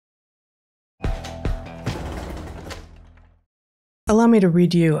Allow me to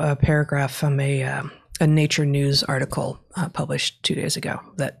read you a paragraph from a Nature News article published 2 days ago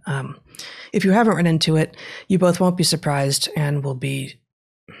that if you haven't run into it, you both won't be surprised and will be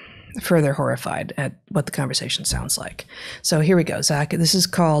further horrified at what the conversation sounds like. So here we go, Zach. This is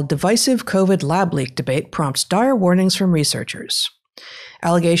called Divisive COVID Lab Leak Debate Prompts Dire Warnings from Researchers.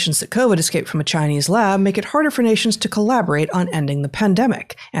 Allegations that COVID escaped from a Chinese lab make it harder for nations to collaborate on ending the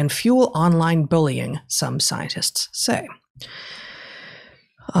pandemic and fuel online bullying, some scientists say.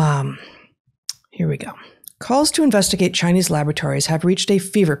 Here we go. Calls to investigate Chinese laboratories have reached a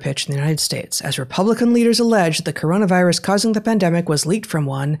fever pitch in the United States as Republican leaders allege that the coronavirus causing the pandemic was leaked from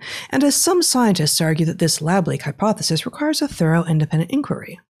one, and as some scientists argue that this lab leak hypothesis requires a thorough independent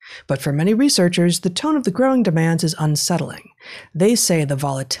inquiry. But for many researchers, the tone of the growing demands is unsettling. They say the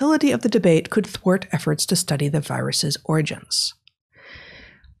volatility of the debate could thwart efforts to study the virus's origins.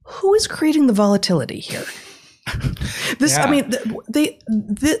 Who is creating the volatility here? This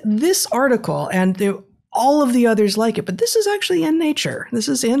article and all of the others like it, but this is actually in Nature. This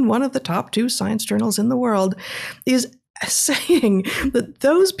is in one of the top 2 science journals in the world, is saying that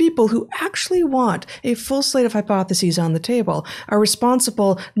those people who actually want a full slate of hypotheses on the table are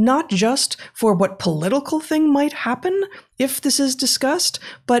responsible not just for what political thing might happen if this is discussed,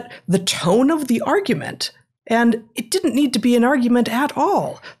 but the tone of the argument. And it didn't need to be an argument at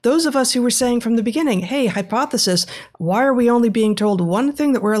all. Those of us who were saying from the beginning, hey, hypothesis, why are we only being told one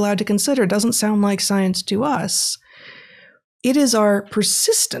thing that we're allowed to consider? Doesn't sound like science to us. It is our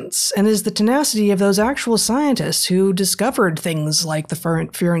persistence and is the tenacity of those actual scientists who discovered things like the fur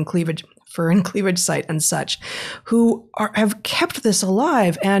and cleavage site and such, who have kept this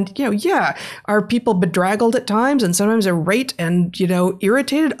alive. And, are people bedraggled at times and sometimes irate and,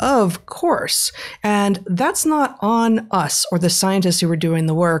 irritated? Of course. And that's not on us or the scientists who are doing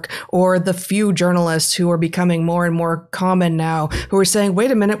the work or the few journalists who are becoming more and more common now who are saying,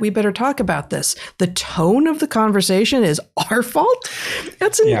 wait a minute, we better talk about this. The tone of the conversation is our fault.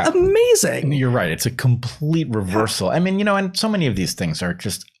 That's amazing. You're right. It's a complete reversal. I mean, and so many of these things are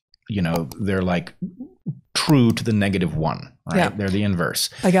just, they're like true to the -1, right? Yeah. They're the inverse.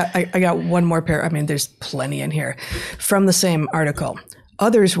 I got one more pair. I mean, there's plenty in here from the same article.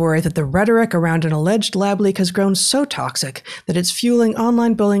 Others worry that the rhetoric around an alleged lab leak has grown so toxic that it's fueling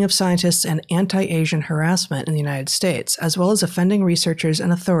online bullying of scientists and anti-Asian harassment in the United States, as well as offending researchers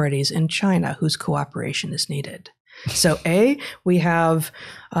and authorities in China whose cooperation is needed. So we have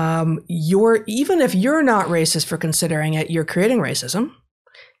even if you're not racist for considering it, you're creating racism.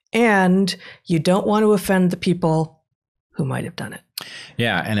 And you don't want to offend the people who might have done it.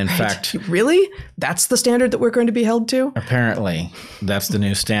 Yeah. And in fact, really? That's the standard that we're going to be held to? Apparently, that's the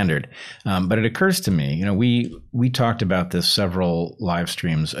new standard. But it occurs to me, we talked about this several live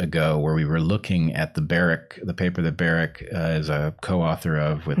streams ago where we were looking at the paper that Barrick is a co-author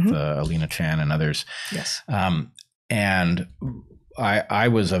of with Alina Chan and others. Yes. And I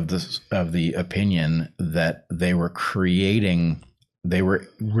was of the opinion that they were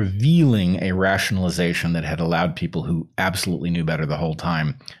revealing a rationalization that had allowed people who absolutely knew better the whole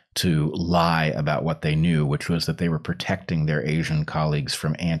time to lie about what they knew, which was that they were protecting their Asian colleagues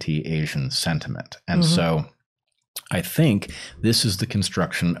from anti-Asian sentiment. And so I think this is the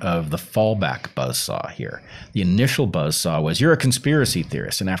construction of the fallback buzzsaw here. The initial buzzsaw was, you're a conspiracy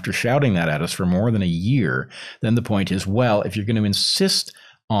theorist. And after shouting that at us for more than a year, then the point is, well, if you're going to insist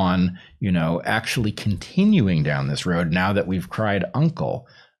on, actually continuing down this road, now that we've cried uncle,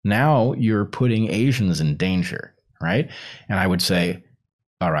 now you're putting Asians in danger, right? And I would say,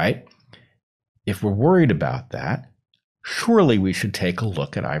 all right, if we're worried about that, surely we should take a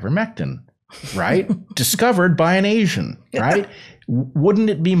look at ivermectin, right? Discovered by an Asian, right? Wouldn't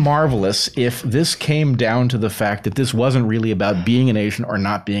it be marvelous if this came down to the fact that this wasn't really about being an Asian or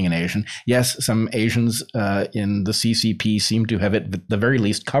not being an Asian? Yes, some Asians in the CCP seem to have at the very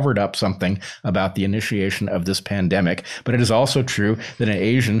least covered up something about the initiation of this pandemic. But it is also true that an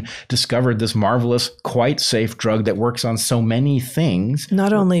Asian discovered this marvelous, quite safe drug that works on so many things.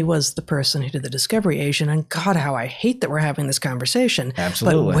 Not only was the person who did the discovery Asian, and God, how I hate that we're having this conversation.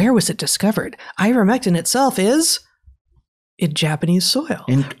 Absolutely. But where was it discovered? Ivermectin itself is in Japanese soil,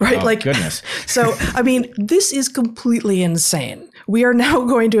 right? Oh, goodness. So, I mean, this is completely insane. We are now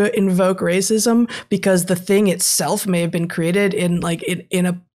going to invoke racism because the thing itself may have been created in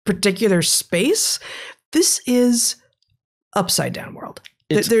a particular space. This is upside down world.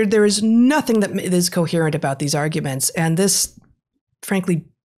 There is nothing that is coherent about these arguments. And this, frankly,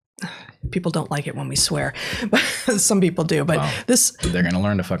 people don't like it when we swear. Some people do, but they're going to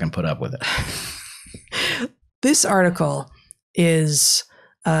learn to fucking put up with it. This article is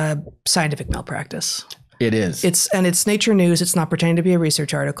scientific malpractice. It is. It's Nature News. It's not pretending to be a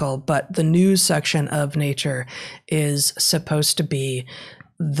research article, but the news section of Nature is supposed to be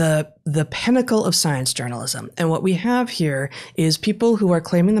the pinnacle of science journalism. And what we have here is people who are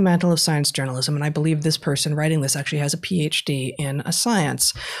claiming the mantle of science journalism, and I believe this person writing this actually has a PhD in a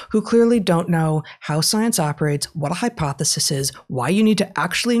science, who clearly don't know how science operates, what a hypothesis is, why you need to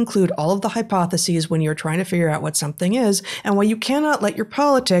actually include all of the hypotheses when you're trying to figure out what something is, and why you cannot let your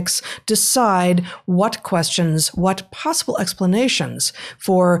politics decide what questions, what possible explanations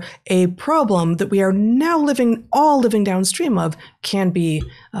for a problem that we are now living downstream of can be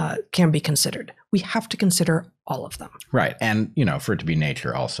considered. We have to consider all of them. Right. And, for it to be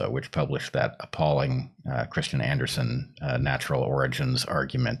Nature also, which published that appalling Christian Anderson natural origins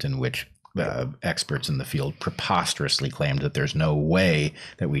argument in which experts in the field preposterously claimed that there's no way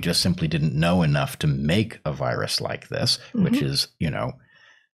that we just simply didn't know enough to make a virus like this, which is,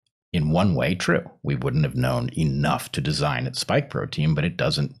 in one way true. We wouldn't have known enough to design its spike protein, but it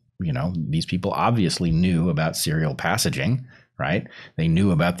doesn't, these people obviously knew about serial passaging. Right? They knew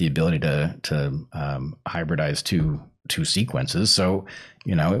about the ability to hybridize two sequences. So,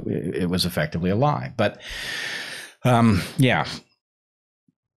 it was effectively a lie. But yeah.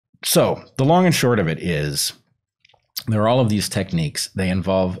 So the long and short of it is there are all of these techniques. They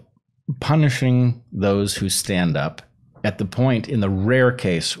involve punishing those who stand up at the point, in the rare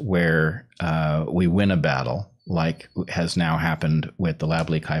case where we win a battle, like has now happened with the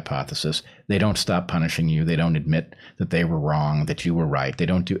lab leak hypothesis. They don't stop punishing you. They don't admit that they were wrong, that you were right. They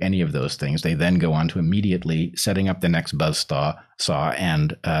don't do any of those things. They then go on to immediately setting up the next buzzsaw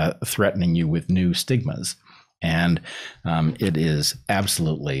and threatening you with new stigmas. And it is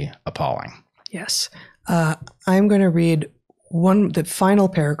absolutely appalling. Yes. I'm going to read the final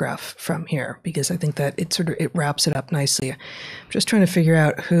paragraph from here, because I think that it wraps it up nicely. I'm just trying to figure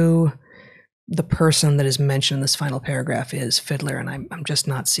out who the person that is mentioned in this final paragraph is, Fiddler, and I'm just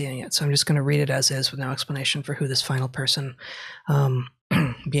not seeing it. So I'm just going to read it as is with no explanation for who this final person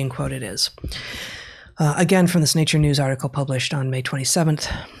being quoted is. Again, from this Nature News article published on May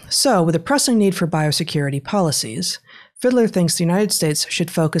 27th. So, with a pressing need for biosecurity policies, Fiddler thinks the United States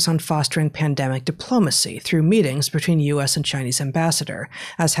should focus on fostering pandemic diplomacy through meetings between U.S. and Chinese ambassador,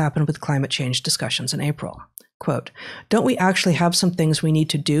 as happened with climate change discussions in April. Quote, don't we actually have some things we need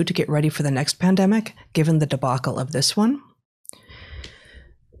to do to get ready for the next pandemic, given the debacle of this one?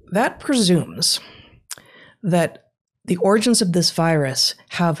 That presumes that the origins of this virus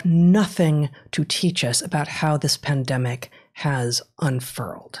have nothing to teach us about how this pandemic has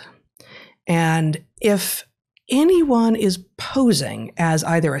unfurled. And if anyone is posing as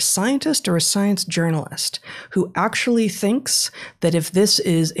either a scientist or a science journalist who actually thinks that if this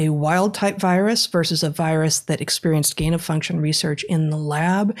is a wild type virus versus a virus that experienced gain of function research in the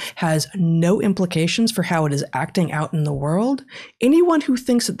lab has no implications for how it is acting out in the world, anyone who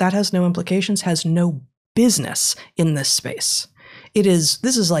thinks that that has no implications has no business in this space. This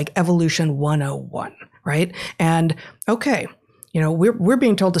is like evolution 101, right? And okay, we're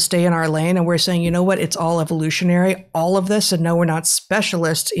being told to stay in our lane, and we're saying, it's all evolutionary, all of this, and no, we're not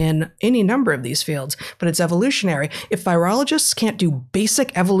specialists in any number of these fields, but it's evolutionary. If virologists can't do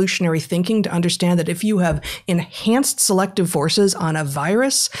basic evolutionary thinking to understand that if you have enhanced selective forces on a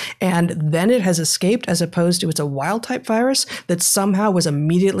virus and then it has escaped, as opposed to it's a wild type virus that somehow was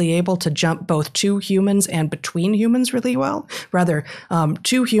immediately able to jump both to humans and between humans really well, rather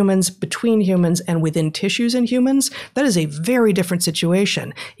to humans, between humans, and within tissues in humans, that is a very different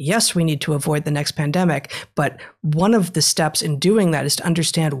situation. Yes, we need to avoid the next pandemic, but one of the steps in doing that is to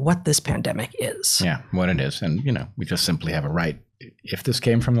understand what this pandemic is. Yeah, what it is. And, we just simply have a right. If this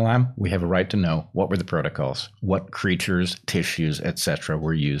came from the lab, we have a right to know what were the protocols, what creatures, tissues, etc.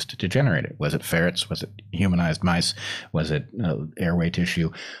 were used to generate it. Was it ferrets? Was it humanized mice? Was it airway tissue?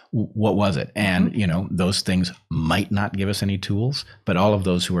 What was it? And, those things might not give us any tools, but all of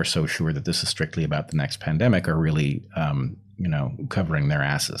those who are so sure that this is strictly about the next pandemic are really covering their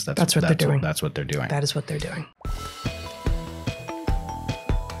asses. That's what they're doing. That's what they're doing. That is what they're doing.